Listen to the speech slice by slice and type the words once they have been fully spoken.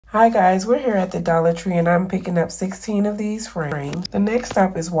Hi guys, we're here at the Dollar Tree and I'm picking up 16 of these frames. The next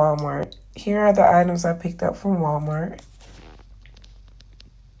stop is Walmart. Here are the items I picked up from Walmart.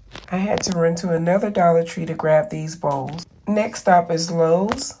 I had to run to another Dollar Tree to grab these bowls. Next stop is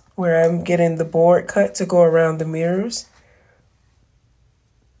Lowe's, where I'm getting the board cut to go around the mirrors.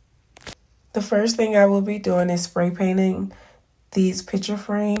 The first thing I will be doing is spray painting these picture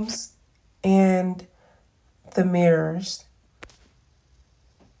frames and the mirrors.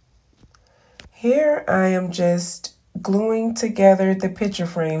 Here I am just gluing together the picture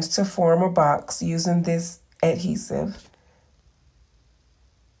frames to form a box using this adhesive.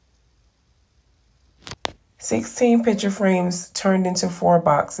 16 picture frames turned into 4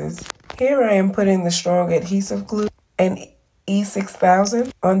 boxes. Here I am putting the strong adhesive glue and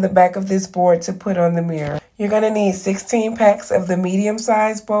E6000 on the back of this board to put on the mirror. You're going to need 16 packs of the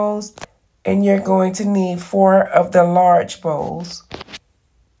medium-sized bowls and you're going to need 4 of the large bowls.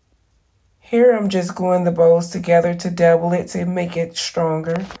 Here I'm just gluing the bowls together to double it to make it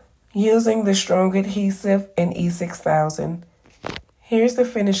stronger, using the strong adhesive and E6000. Here's the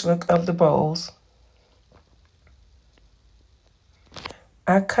finished look of the bowls.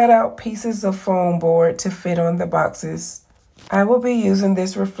 I cut out pieces of foam board to fit on the boxes. I will be using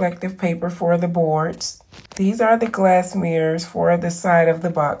this reflective paper for the boards. These are the glass mirrors for the side of the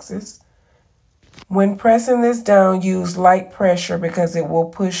boxes. When pressing this down, use light pressure because it will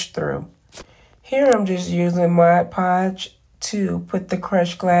push through. Here I'm just using Mod Podge to put the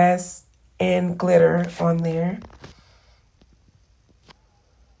crushed glass and glitter on there.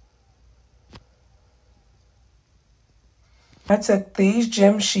 I took these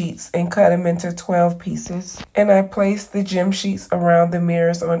gem sheets and cut them into 12 pieces. And I placed the gem sheets around the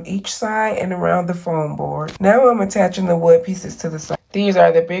mirrors on each side and around the foam board. Now I'm attaching the wood pieces to the side. These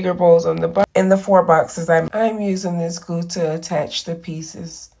are the bigger bowls on the box. In the 4 boxes, I'm using this glue to attach the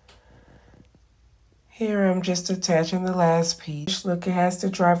pieces. Here I'm just attaching the last piece. Look, it has to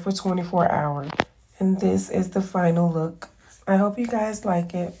dry for 24 hours. And this is the final look. I hope you guys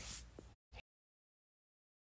like it.